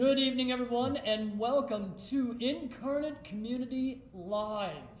Good evening, everyone, and welcome to Incarnate Community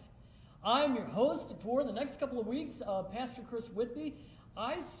Live. I'm your host for the next couple of weeks, Pastor Chris Whitby.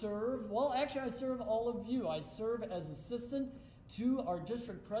 I serve all of you. I serve as assistant to our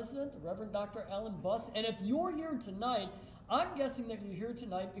district president, Reverend Dr. Alan Buss. And if you're here tonight, I'm guessing that you're here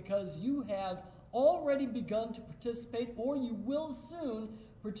tonight because you have already begun to participate, or you will soon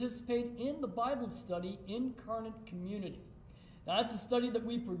participate in the Bible study, Incarnate Community. Now, that's a study that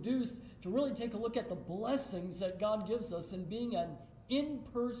we produced to really take a look at the blessings that God gives us in being an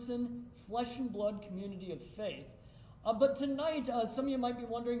in-person, flesh and blood community of faith. But tonight, some of you might be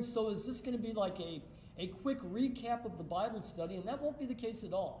wondering, so is this going to be like a quick recap of the Bible study? And that won't be the case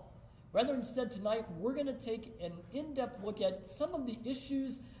at all. Rather, instead, tonight, we're going to take an in-depth look at some of the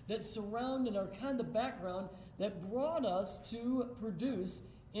issues that surround and are kind of the background that brought us to produce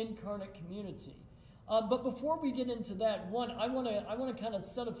Incarnate Community. But before we get into that, I want to kind of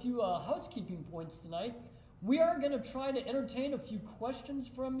set a few housekeeping points tonight. We are going to try to entertain a few questions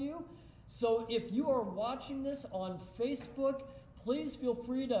from you. So if you are watching this on Facebook, please feel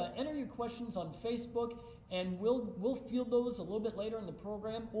free to enter your questions on Facebook, and we'll field those a little bit later in the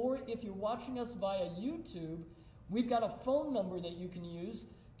program. Or if you're watching us via YouTube, we've got a phone number that you can use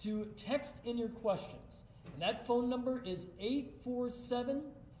to text in your questions. And that phone number is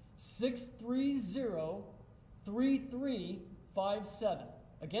 847-630-3357.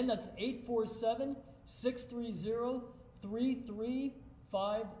 Again, that's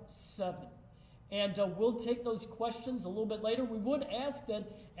 847-630-3357. And we'll take those questions a little bit later. We would ask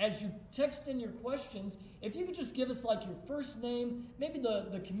that as you text in your questions, if you could just give us like your first name, maybe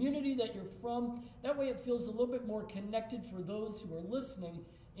the community that you're from. That way it feels a little bit more connected for those who are listening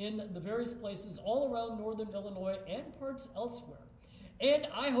in the various places all around Northern Illinois and parts elsewhere. And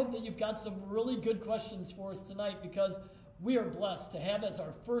I hope that you've got some really good questions for us tonight, because we are blessed to have as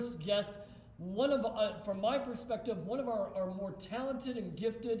our first guest from my perspective, one of our more talented and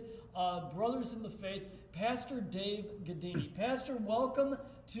gifted brothers in the faith, Pastor Dave Gadini. Pastor, welcome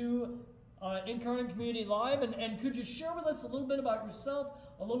to Incarnate Community Live, and could you share with us a little bit about yourself,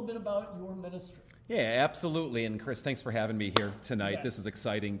 a little bit about your ministry? Yeah, absolutely. And Chris, thanks for having me here tonight. Yeah. This is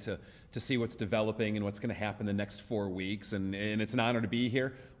exciting to see what's developing and what's going to happen the next 4 weeks. And it's an honor to be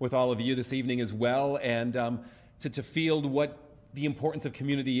here with all of you this evening as well, and to field what the importance of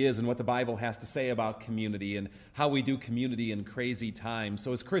community is and what the Bible has to say about community and how we do community in crazy times.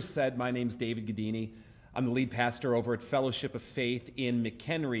 So as Chris said, my name's David Gadini. I'm the lead pastor over at Fellowship of Faith in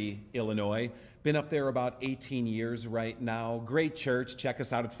McHenry, Illinois. Been up there about 18 years right now. Great church. Check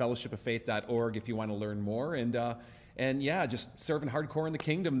us out at fellowshipoffaith.org if you want to learn more. And yeah, just serving hardcore in the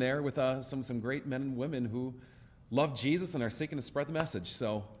kingdom there with some great men and women who love Jesus and are seeking to spread the message.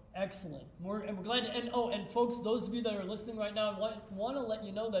 So excellent. We're glad to, and folks, those of you that are listening right now, I want to let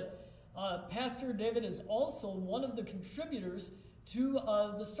you know that Pastor David is also one of the contributors to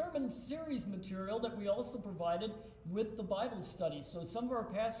the sermon series material that we also provided with the Bible study. So some of our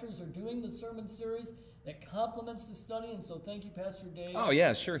pastors are doing the sermon series that complements the study, and so thank you, Pastor Dave. Oh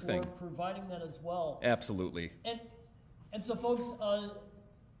yeah, sure thing. For providing that as well. Absolutely. And so, folks,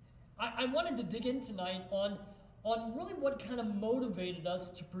 I wanted to dig in tonight on really what kind of motivated us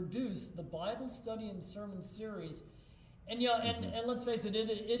to produce the Bible study and sermon series. And and let's face it,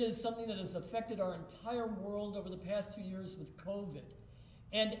 it is something that has affected our entire world over the past 2 years with COVID.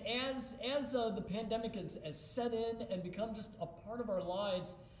 And as the pandemic has set in and become just a part of our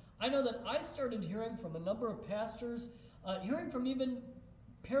lives, I know that I started hearing from a number of pastors, hearing from even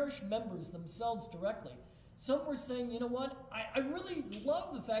parish members themselves directly. Some were saying, you know what, I really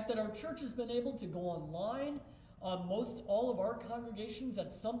love the fact that our church has been able to go online. Most all of our congregations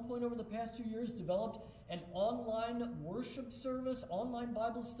at some point over the past 2 years developed an online worship service, online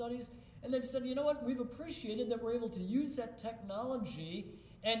Bible studies, and they've said, you know what, we've appreciated that we're able to use that technology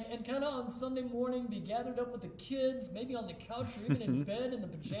and kind of on Sunday morning be gathered up with the kids, maybe on the couch or even in bed in the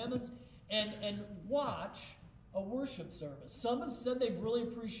pajamas, and watch a worship service. Some have said they've really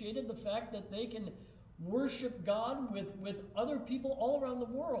appreciated the fact that they can worship God with other people all around the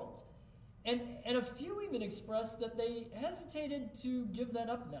world. And a few even expressed that they hesitated to give that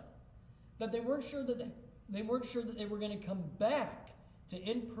up now, that they weren't sure that they were going to come back to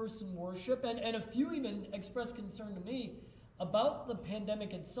in-person worship, and a few even expressed concern to me about the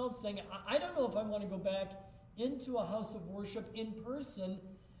pandemic itself, saying, I don't know if I want to go back into a house of worship in person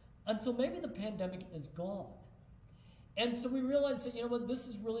until maybe the pandemic is gone. And so we realized that, you know what, this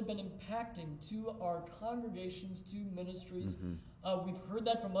has really been impacting to our congregations, to ministries. We've heard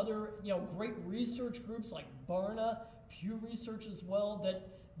that from other, great research groups like Barna, Pew Research as well,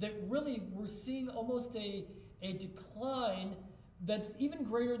 that really we're seeing almost a decline that's even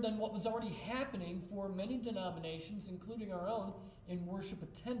greater than what was already happening for many denominations, including our own, in worship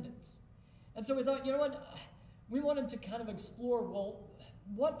attendance. And so we thought, you know what, we wanted to kind of explore, well,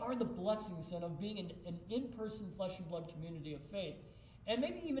 what are the blessings then of being an in-person flesh and blood community of faith? And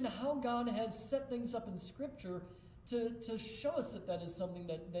maybe even how God has set things up in Scripture to show us that is something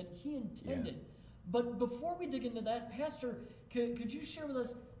that He intended. Yeah. But before we dig into that, Pastor, could you share with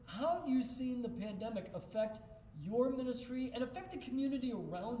us, how have you seen the pandemic affect your ministry and affect the community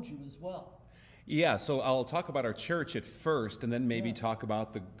around you as well? Yeah, so I'll talk about our church at first, and then maybe talk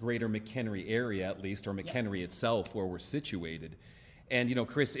about the greater McHenry area at least, or McHenry itself, where we're situated. And, you know,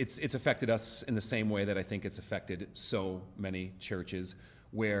 Chris, it's affected us in the same way that I think it's affected so many churches,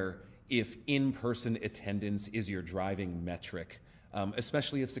 where if in-person attendance is your driving metric,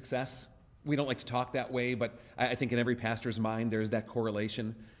 especially of success, we don't like to talk that way, but I think in every pastor's mind there's that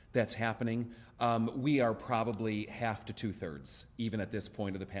correlation that's happening. We are probably half to two-thirds, even at this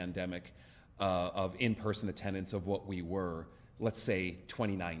point of the pandemic, of in-person attendance of what we were, let's say,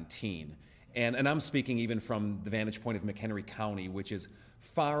 2019. And I'm speaking even from the vantage point of McHenry County, which is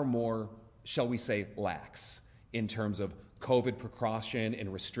far more, shall we say, lax in terms of COVID precaution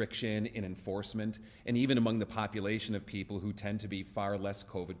and restriction and enforcement, and even among the population of people who tend to be far less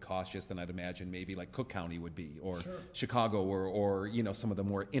COVID cautious than I'd imagine maybe like Cook County would be, or Chicago, or you know, some of the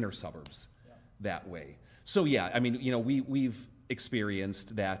more inner suburbs that way. So yeah, I mean, you know, we've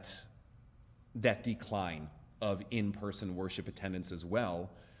experienced that decline of in-person worship attendance as well.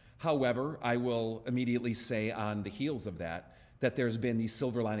 However, I will immediately say on the heels of that there's been these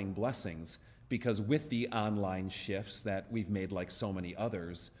silver lining blessings, because with the online shifts that we've made, like so many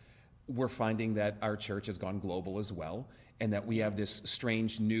others, we're finding that our church has gone global as well, and that we have this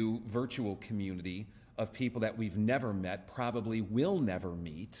strange new virtual community of people that we've never met, probably will never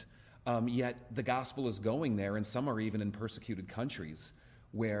meet, yet the gospel is going there, and some are even in persecuted countries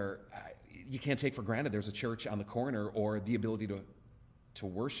where you can't take for granted there's a church on the corner or the ability to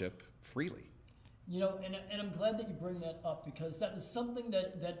worship freely. You know, and I'm glad that you bring that up, because that was something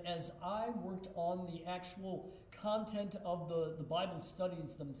that as I worked on the actual content of the Bible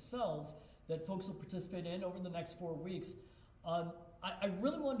studies themselves that folks will participate in over the next 4 weeks, I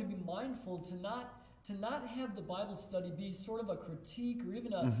really wanted to be mindful to not have the Bible study be sort of a critique or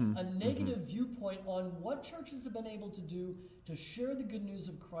even a negative viewpoint on what churches have been able to do to share the good news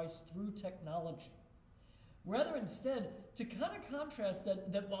of Christ through technology. Rather, instead, to kind of contrast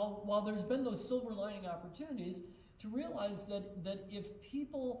that while there's been those silver lining opportunities, to realize that if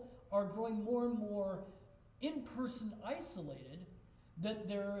people are growing more and more in-person isolated, that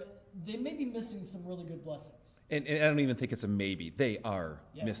they may be missing some really good blessings. And I don't even think it's a maybe. They are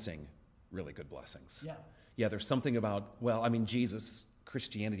missing really good blessings. Yeah, there's something about, well, I mean, Jesus,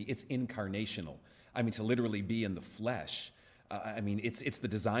 Christianity, it's incarnational. I mean, to literally be in the flesh. I mean, it's the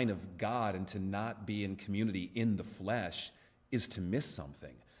design of God, and to not be in community in the flesh is to miss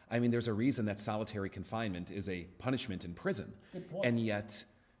something. I mean, there's a reason that solitary confinement is a punishment in prison. Good point. And yet,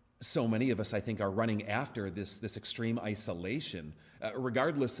 so many of us, I think, are running after this extreme isolation,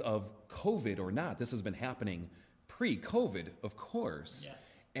 regardless of COVID or not. This has been happening pre-COVID, of course,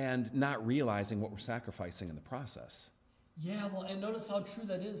 and not realizing what we're sacrificing in the process. Yeah, well, and notice how true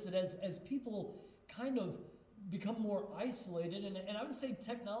that is, that as people kind of become more isolated, and I would say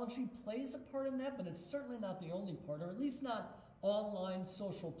technology plays a part in that, but it's certainly not the only part, or at least not online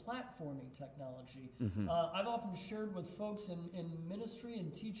social platforming technology. I've often shared with folks in ministry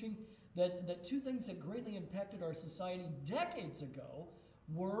and teaching that two things that greatly impacted our society decades ago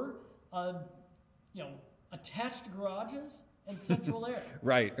were, attached garages and central air.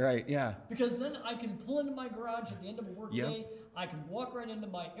 Right, yeah. Because then I can pull into my garage at the end of a work day, I can walk right into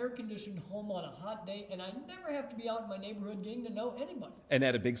my air-conditioned home on a hot day, and I never have to be out in my neighborhood getting to know anybody. And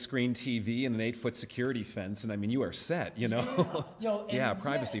add a big screen TV and an 8-foot security fence, and I mean, you are set, you know?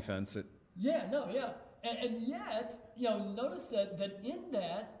 Privacy fence. And yet, notice that in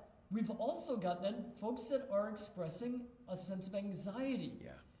that, we've also got then folks that are expressing a sense of anxiety.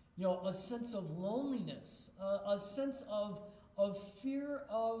 A sense of loneliness, a sense of fear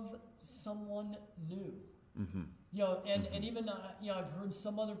of someone new. And even I've heard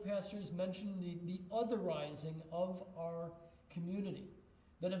some other pastors mention the otherizing of our community.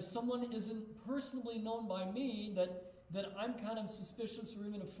 That if someone isn't personally known by me, that I'm kind of suspicious or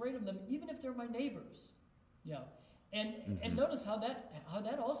even afraid of them, even if they're my neighbors. And notice how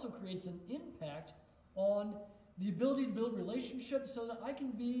that also creates an impact on the ability to build relationships so that I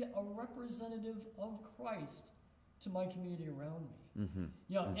can be a representative of Christ to my community around me.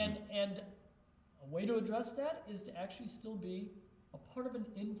 And a way to address that is to actually still be a part of an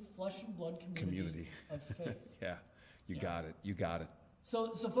in flesh and blood community. Of faith. You got it. You got it.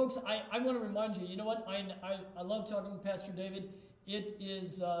 So folks, I want to remind you, you know what? I love talking with Pastor David. It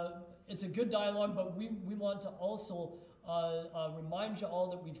is it's a good dialogue, but we want to also remind you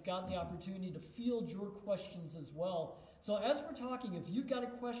all that we've got the opportunity to field your questions as well. So as we're talking, if you've got a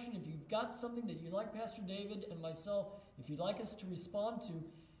question, if you've got something that you'd like Pastor David and myself, if you'd like us to respond to,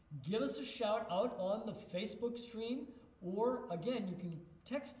 give us a shout out on the Facebook stream, or again, you can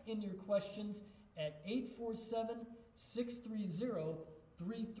text in your questions at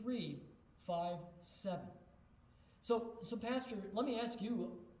 847-630-3357. So Pastor, let me ask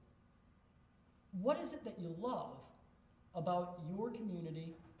you, what is it that you love about your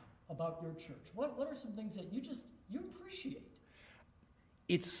community, about your church? What are some things that you appreciate?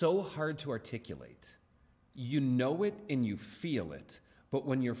 It's so hard to articulate. You know it and you feel it, but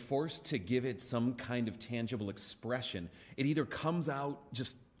when you're forced to give it some kind of tangible expression, it either comes out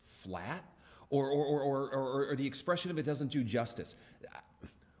just flat or the expression of it doesn't do justice.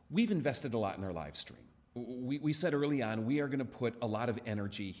 We've invested a lot in our live stream. We said early on, we are going to put a lot of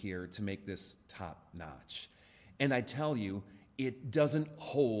energy here to make this top notch. And I tell you, it doesn't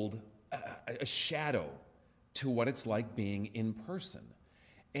hold a shadow to what it's like being in person.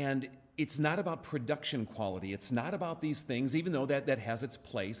 And it's not about production quality. It's not about these things, even though that has its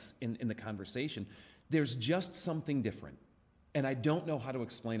place in the conversation. There's just something different. And I don't know how to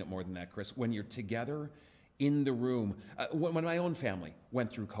explain it more than that, Chris. When you're together in the room, when my own family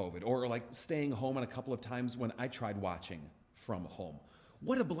went through COVID, or like staying home on a couple of times when I tried watching from home,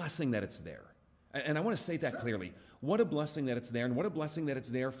 what a blessing that it's there. And I want to say that clearly. What a blessing that it's there, and what a blessing that it's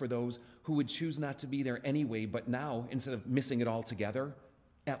there for those who would choose not to be there anyway, but now, instead of missing it all together,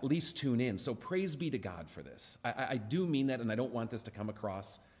 at least tune in. So praise be to God for this. I do mean that, and I don't want this to come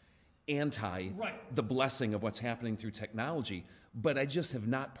across anti the blessing of what's happening through technology, but I just have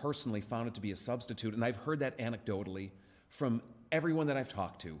not personally found it to be a substitute, and I've heard that anecdotally from everyone that I've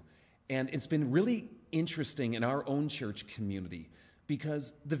talked to. And it's been really interesting in our own church community,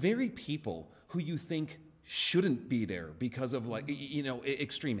 because the very people who you think shouldn't be there because of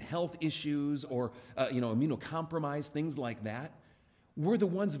extreme health issues or immunocompromised, things like that, were the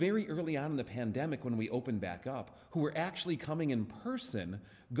ones very early on in the pandemic when we opened back up who were actually coming in person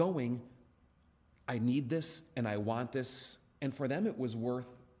going, I need this and I want this. And for them, it was worth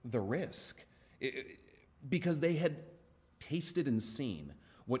the risk because they had tasted and seen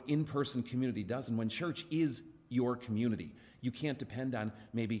what in-person community does. And when church is your community, you can't depend on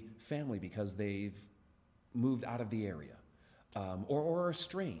maybe family because they've moved out of the area or are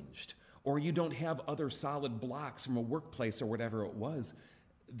estranged, or you don't have other solid blocks from a workplace or whatever it was.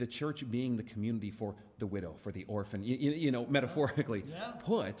 The church being the community for the widow, for the orphan, metaphorically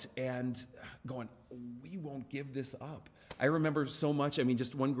put, and going, we won't give this up. I remember so much,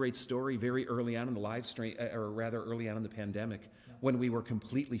 just one great story very early on in the live stream, or rather early on in the pandemic, when we were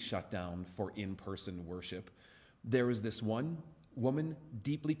completely shut down for in-person worship. There was this one woman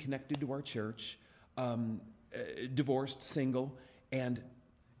deeply connected to our church, divorced, single, and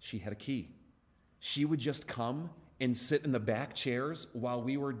she had a key. She would just come and sit in the back chairs while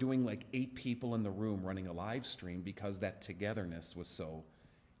we were doing like 8 people in the room running a live stream because that togetherness was so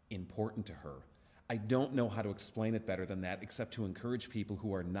important to her. I don't know how to explain it better than that, except to encourage people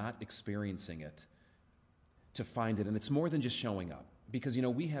who are not experiencing it to find it. And it's more than just showing up, because,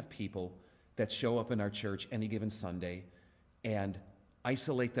 we have people that show up in our church any given Sunday and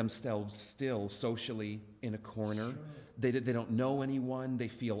isolate themselves still socially in a corner. Sure. They don't know anyone. They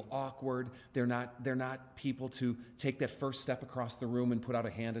feel awkward. They're not people to take that first step across the room and put out a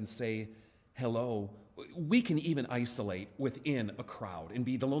hand and say hello. We can even isolate within a crowd and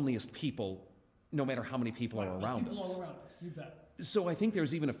be the loneliest people, no matter how many people are around us. People are around us, you bet. So I think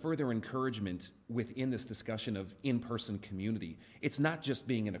there's even a further encouragement within this discussion of in-person community. It's not just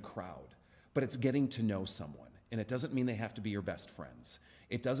being in a crowd, but it's getting to know someone. And it doesn't mean they have to be your best friends.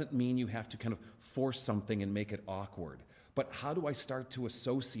 It doesn't mean you have to kind of force something and make it awkward. But how do I start to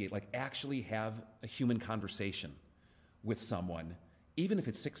associate, like actually have a human conversation with someone, even if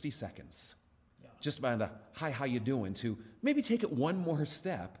it's 60 seconds? Yeah. Just by the, hi, how you doing, to maybe take it one more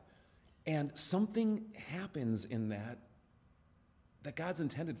step, and something happens in that God's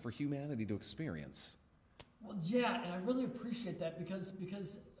intended for humanity to experience. Well, yeah, and I really appreciate that because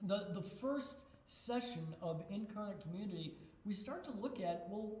the first session of Incarnate Community, we start to look at,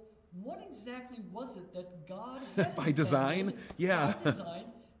 well, what exactly was it that God had by design? Yeah. By design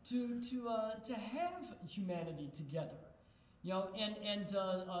to have humanity together. You know, and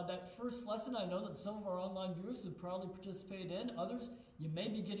that first lesson, I know that some of our online viewers have probably participated in. Others, you may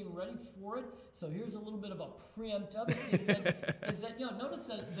be getting ready for it. So here's a little bit of a preempt of it. Is that you know, notice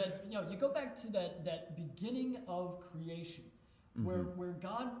that you know, you go back to that beginning of creation, where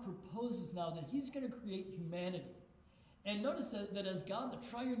God proposes now that He's going to create humanity. And notice that as God, the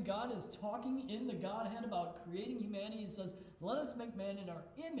triune God, is talking in the Godhead about creating humanity, He says, "Let us make man in our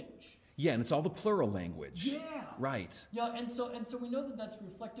image." Yeah, and it's all the plural language. Yeah. Right. Yeah, and so we know that that's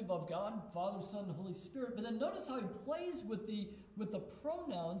reflective of God, Father, Son, and Holy Spirit. But then notice how He plays with the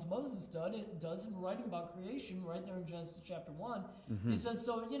pronouns. Moses does in writing about creation, right there in Genesis chapter 1. He says,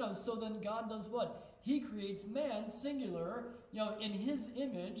 so then God does what? He creates man, singular, in His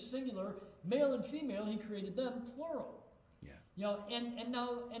image, singular, male and female. He created them, plural. Yeah. And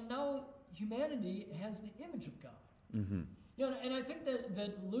now humanity has the image of God. Mm-hmm. And I think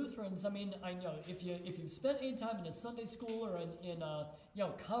that Lutherans, I know if you've spent any time in a Sunday school or in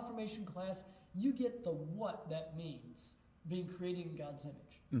confirmation class, you get the what that means, being created in God's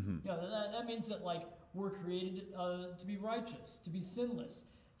image. Mm-hmm. That means that we're created to be righteous, to be sinless.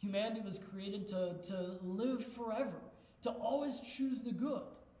 Humanity was created to live forever, to always choose the good.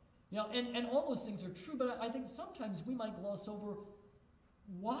 And all those things are true, but I think sometimes we might gloss over,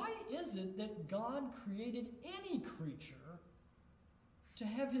 why is it that God created any creature to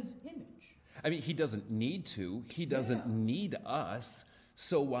have His image? I mean, He doesn't need to. He doesn't need us.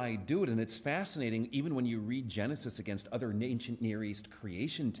 So why do it? And it's fascinating, even when you read Genesis against other ancient Near East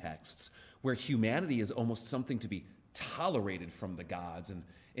creation texts, where humanity is almost something to be tolerated from the gods, and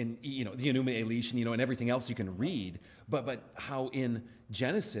the Enuma Elish, and everything else you can read. But how in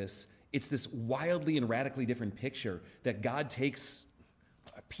Genesis, it's this wildly and radically different picture that God takes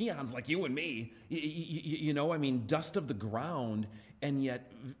peons like you and me, dust of the ground, and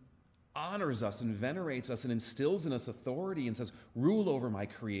yet honors us and venerates us and instills in us authority and says, rule over my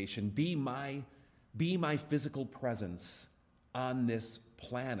creation, be my physical presence on this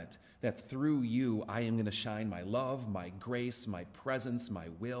planet, that through you I am going to shine my love, my grace, my presence, my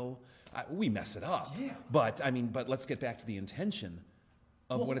will. We mess it up. Yeah. But let's get back to the intention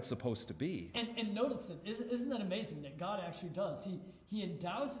of what it's supposed to be. And notice it, isn't that amazing that God actually does? He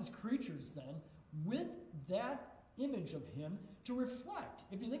endows His creatures then with that image of Him to reflect.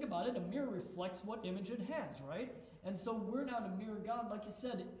 If you think about it, a mirror reflects what image it has, right? And so we're now to mirror God, like you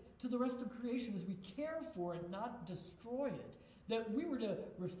said, to the rest of creation as we care for it, not destroy it. That we were to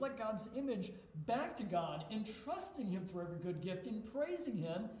reflect God's image back to God, entrusting Him for every good gift and praising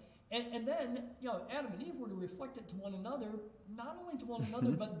Him. And then, Adam and Eve were to reflect it to one another, not only to one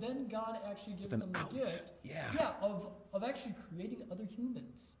another, but then God actually gives them the gift of actually creating other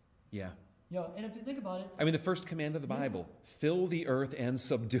humans. Yeah. And if you think about it... the first command of the Bible, fill the earth and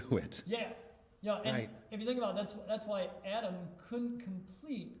subdue it. Yeah. And right. If you think about it, that's why Adam couldn't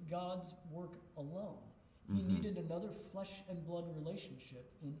complete God's work alone. He needed another flesh and blood relationship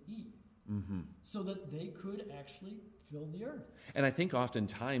in Eve so that they could actually fill the earth. And I think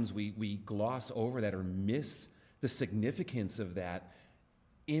oftentimes we gloss over that or miss the significance of that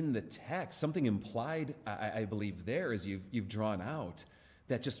in the text. Something implied, I believe, there as you've drawn out,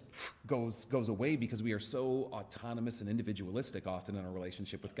 that just goes away because we are so autonomous and individualistic often in our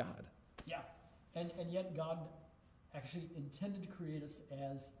relationship with God. Yeah, and yet God actually intended to create us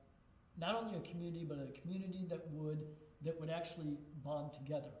as not only a community, but a community that would actually bond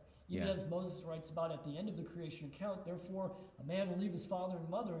together. Even as Moses writes about at the end of the creation account, therefore a man will leave his father and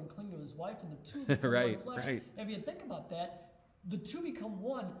mother and cling to his wife, and the two become one flesh. Right. If you think about that, the two become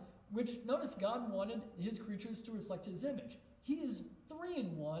one, which notice God wanted His creatures to reflect His image. He is 3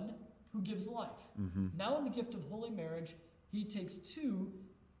 in 1 who gives life. Now in the gift of holy marriage, He takes two,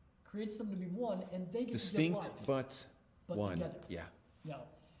 creates them to be one, and they get distinct to give life. but one. Together. Yeah.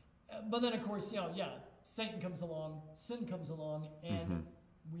 But then, of course, Satan comes along, sin comes along, and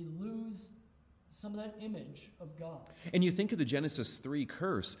we lose some of that image of God. And you think of the Genesis 3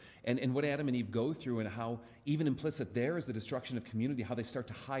 curse and what Adam and Eve go through, and how even implicit there is the destruction of community, how they start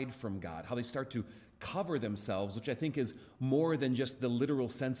to hide from God, how they start to cover themselves, which I think is more than just the literal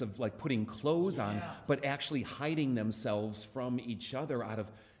sense of putting clothes on, but actually hiding themselves from each other out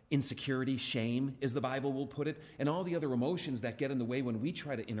of insecurity, shame, as the Bible will put it, and all the other emotions that get in the way when we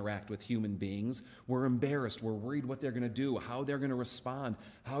try to interact with human beings. We're embarrassed. We're worried what they're going to do, how they're going to respond,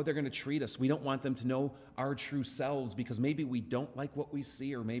 how they're going to treat us. We don't want them to know our true selves because maybe we don't like what we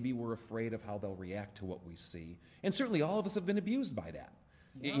see, or maybe we're afraid of how they'll react to what we see. And certainly all of us have been abused by that.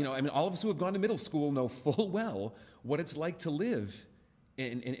 Yeah. All of us who have gone to middle school know full well what it's like to live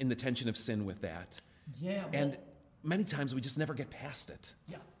in the tension of sin with that. Yeah. And many times we just never get past it.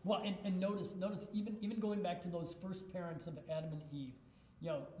 Yeah. Well, and notice even going back to those first parents of Adam and Eve,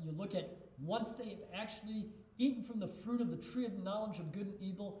 you look at once they've actually eaten from the fruit of the tree of knowledge of good and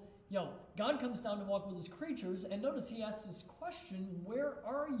evil, God comes down to walk with his creatures, and notice he asks this question, where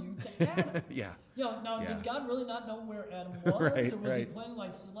are you to Adam? Yeah. Did God really not know where Adam was? Right, or was he right. playing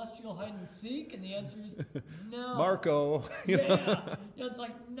like celestial hide and seek? And the answer is no. Marco. It's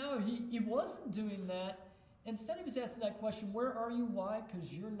like, no, he wasn't doing that. Instead, he was asking that question, where are you? Why?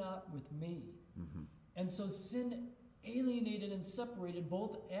 Because you're not with me. Mm-hmm. And so sin alienated and separated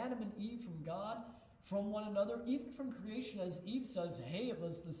both Adam and Eve from God, from one another, even from creation, as Eve says, hey, it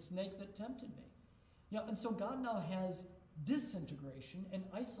was the snake that tempted me. And so God now has disintegration and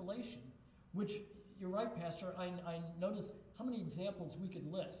isolation, which, you're right, Pastor, I notice how many examples we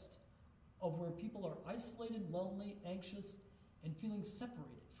could list of where people are isolated, lonely, anxious, and feeling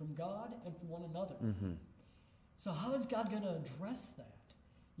separated from God and from one another. Mm-hmm. So how is God going to address that?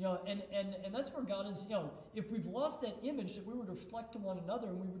 And that's where God is, if we've lost that image that we were to reflect to one another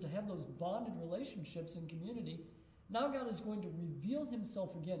and we were to have those bonded relationships in community, now God is going to reveal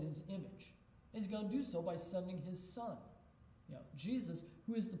himself again, his image. He's going to do so by sending his son, Jesus,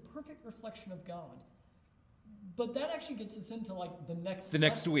 who is the perfect reflection of God. But that actually gets us into like the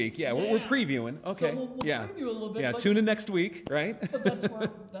next week. Yeah, we're previewing. Okay. So we'll preview a little bit. Yeah, tune in next week, right? But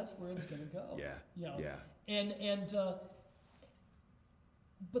that's where it's going to go. Yeah.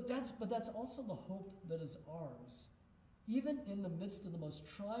 But that's also the hope that is ours, even in the midst of the most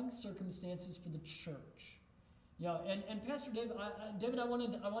trying circumstances for the church. And Pastor David, I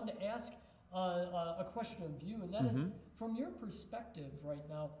wanted to ask a question of you, and that is, from your perspective right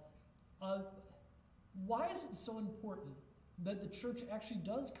now, why is it so important that the church actually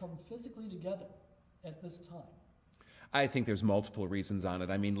does come physically together at this time? I think there's multiple reasons on it.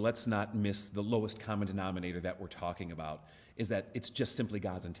 I mean, let's not miss the lowest common denominator that we're talking about is that it's just simply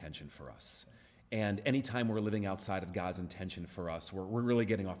God's intention for us. And anytime we're living outside of God's intention for us, we're really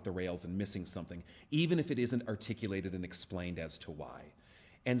getting off the rails and missing something, even if it isn't articulated and explained as to why.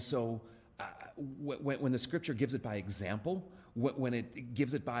 And so when the scripture gives it by example, when it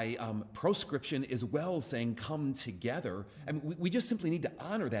gives it by proscription as well, saying come together, I mean, we just simply need to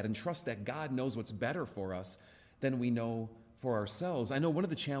honor that and trust that God knows what's better for us than we know for ourselves. I know one of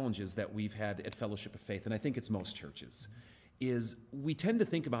the challenges that we've had at Fellowship of Faith, and I think it's most churches, is we tend to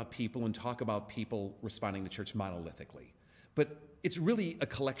think about people and talk about people responding to church monolithically. But it's really a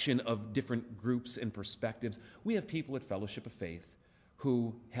collection of different groups and perspectives. We have people at Fellowship of Faith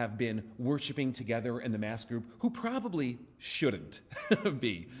who have been worshiping together in the mass group who probably shouldn't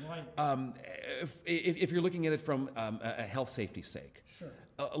be. Right. If you're looking at it from a health safety sake. Sure.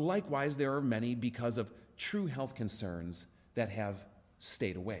 Likewise, there are many because of true health concerns that have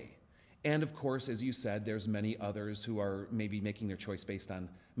stayed away. And of course, as you said, there's many others who are maybe making their choice based on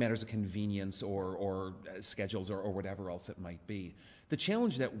matters of convenience or schedules or whatever else it might be. The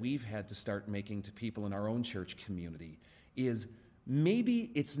challenge that we've had to start making to people in our own church community is maybe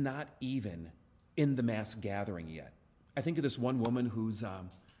it's not even in the mass gathering yet. I think of this one woman who's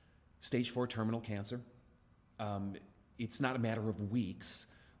stage 4 terminal cancer. It's not a matter of weeks.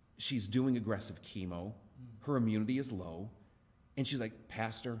 She's doing aggressive chemo. Her immunity is low. And she's like,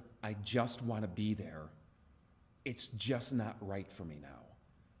 Pastor, I just want to be there. It's just not right for me now.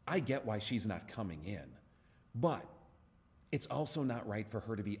 I get why she's not coming in, but it's also not right for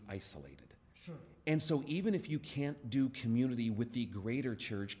her to be isolated. Sure. And so even if you can't do community with the greater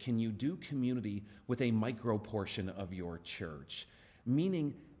church, can you do community with a micro portion of your church?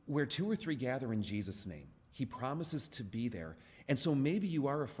 Meaning, where 2 or 3 gather in Jesus' name, he promises to be there. And so maybe you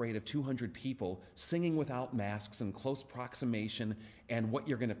are afraid of 200 people singing without masks and close proximation and what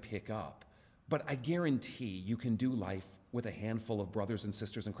you're going to pick up. But I guarantee you can do life with a handful of brothers and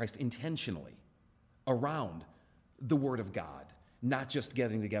sisters in Christ intentionally around the Word of God, not just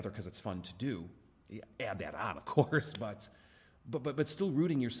getting together because it's fun to do. Add that on, of course, but still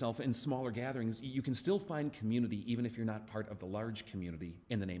rooting yourself in smaller gatherings. You can still find community even if you're not part of the large community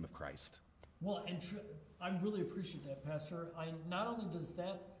in the name of Christ. Well, and I really appreciate that, Pastor. Not only does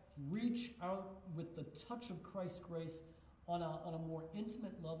that reach out with the touch of Christ's grace on a more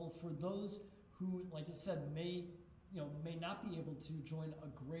intimate level for those who, like I said, may not be able to join a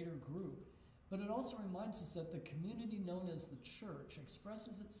greater group, but it also reminds us that the community known as the church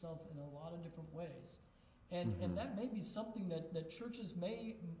expresses itself in a lot of different ways. And that may be something that churches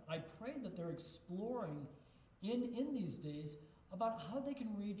I pray that they're exploring in these days about how they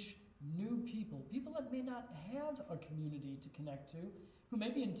can reach new people that may not have a community to connect to, who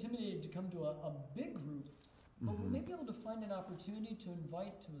may be intimidated to come to a big group, but we may be able to find an opportunity to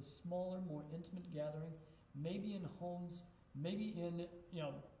invite to a smaller, more intimate gathering maybe in homes, maybe in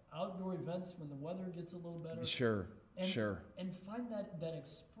outdoor events when the weather gets a little better. Sure. And find that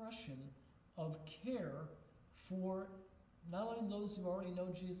expression of care for not only those who already know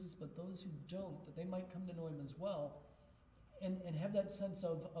Jesus, but those who don't, that they might come to know him as well, and have that sense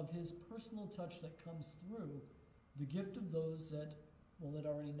of his personal touch that comes through the gift of those that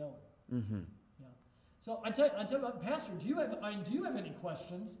already know him. Mm-hmm. Yeah. So I tell you, Pastor, do you have any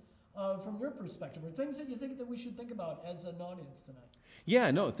questions from your perspective, or things that you think that we should think about as an audience tonight?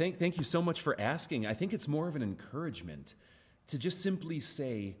 Yeah, no, thank you so much for asking. I think it's more of an encouragement to just simply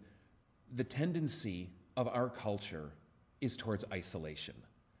say the tendency of our culture is towards isolation,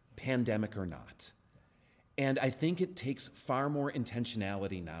 pandemic or not. And I think it takes far more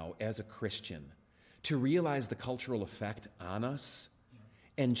intentionality now as a Christian to realize the cultural effect on us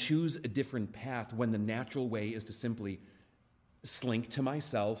and choose a different path when the natural way is to simply slink to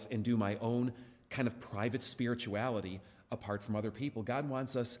myself and do my own kind of private spirituality apart from other people. God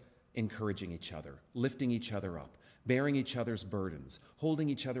wants us encouraging each other, lifting each other up, bearing each other's burdens, holding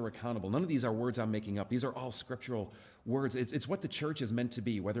each other accountable. None of these are words I'm making up. These are all scriptural words. It's what the church is meant to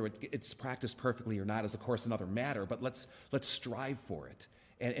be. Whether it's practiced perfectly or not is, of course, another matter, but let's strive for it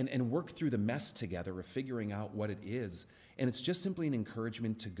and work through the mess together of figuring out what it is. And it's just simply an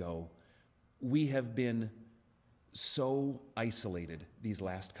encouragement to go. We have been so isolated these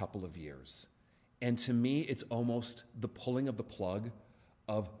last couple of years. And to me, it's almost the pulling of the plug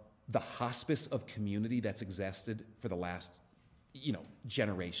of the hospice of community that's existed for the last,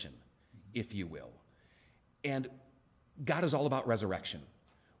 generation, if you will. And God is all about resurrection.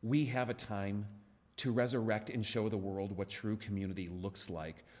 We have a time to resurrect and show the world what true community looks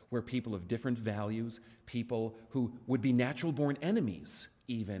like, where people of different values, people who would be natural-born enemies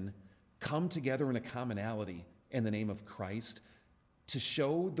even, come together in a commonality in the name of Christ to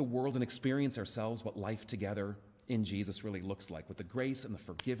show the world and experience ourselves what life together in Jesus really looks like, with the grace and the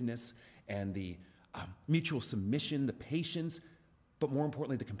forgiveness and the mutual submission, the patience, but more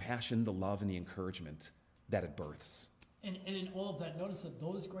importantly, the compassion, the love, and the encouragement that it births. And in all of that, notice that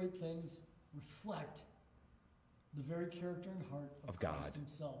those great things reflect the very character and heart of Christ God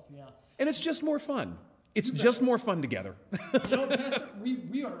himself. Yeah. And it's just more fun. It's just more fun together. Pastor,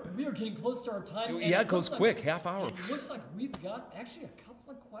 we are getting close to our time. Yeah, it goes quick, half hour. It looks like we've got actually a couple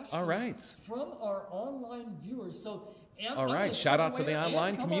of questions all right. from our online viewers. So, all right, shout out to the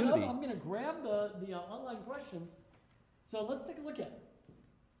online community. I'm going to grab the online questions. So let's take a look at it.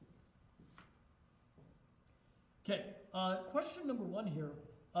 Okay, question number one here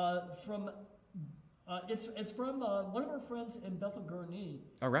from it's from one of our friends in Bethel Gurnee.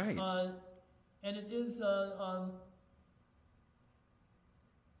 All right. And it is, oh,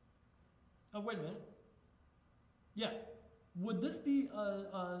 wait a minute. Yeah. Would this be,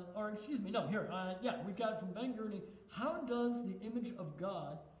 or excuse me, no, here. Yeah, we've got it from Ben Gurney. How does the image of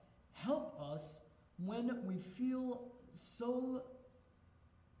God help us when we feel so,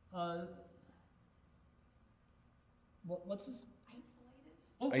 what's this?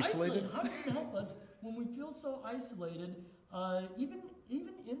 Isolated. Oh, isolated. How does it help us when we feel so isolated, even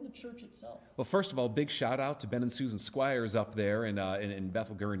in the church itself? Well, first of all, big shout out to Ben and Susan Squires up there in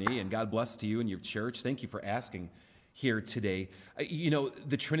Bethel Gurnee, and God bless to you and your church. Thank you for asking here today.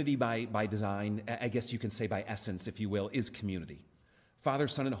 The Trinity by design, I guess you can say by essence, if you will, is community. Father,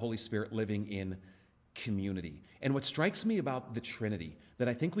 Son, and Holy Spirit living in community. And what strikes me about the Trinity that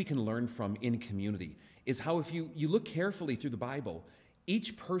I think we can learn from in community is how if you look carefully through the Bible,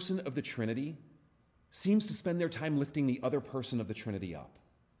 each person of the Trinity seems to spend their time lifting the other person of the Trinity up.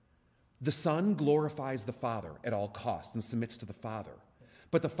 The Son glorifies the Father at all costs and submits to the Father.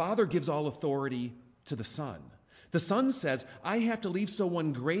 But the Father gives all authority to the Son. The Son says, I have to leave so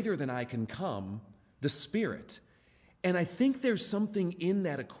one greater than I can come, the Spirit. And I think there's something in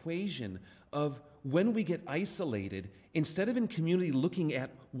that equation of when we get isolated, instead of in community looking at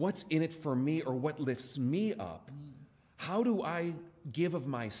what's in it for me or what lifts me up, how do I give of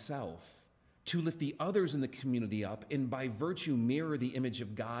myself to lift the others in the community up and by virtue mirror the image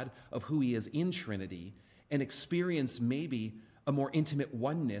of God of who he is in Trinity and experience maybe a more intimate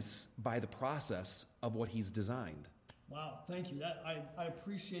oneness by the process of what he's designed. Wow, thank you. I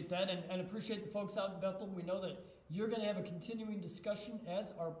appreciate that and appreciate the folks out in Bethel. We know that you're going to have a continuing discussion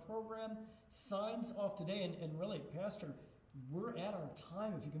as our program signs off today. And really, Pastor, we're at our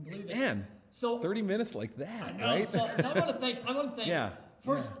time, if you can believe it. Man, so 30 minutes like that, I know, right? so I want to thank yeah.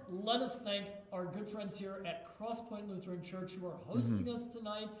 First, let us thank our good friends here at Crosspoint Lutheran Church who are hosting us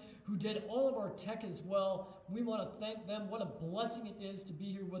tonight, who did all of our tech as well. We want to thank them. What a blessing it is to be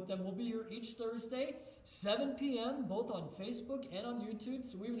here with them. We'll be here each Thursday, 7 p.m., both on Facebook and on YouTube.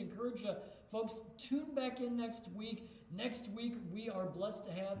 So we would encourage you, folks, tune back in next week. Next week, we are blessed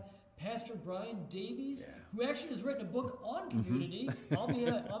to have Pastor Brian Davies, who actually has written a book on community. I'll be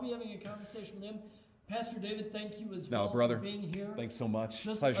having a conversation with him. Pastor David, thank you as well brother, for being here. Thanks so much.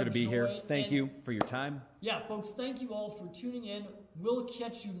 Just Pleasure to be here. Thank And you for your time. yeah, folks, thank you all for tuning in. We'll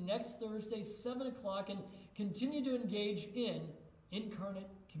catch you next Thursday, 7 o'clock, and continue to engage in Incarnate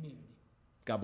Community.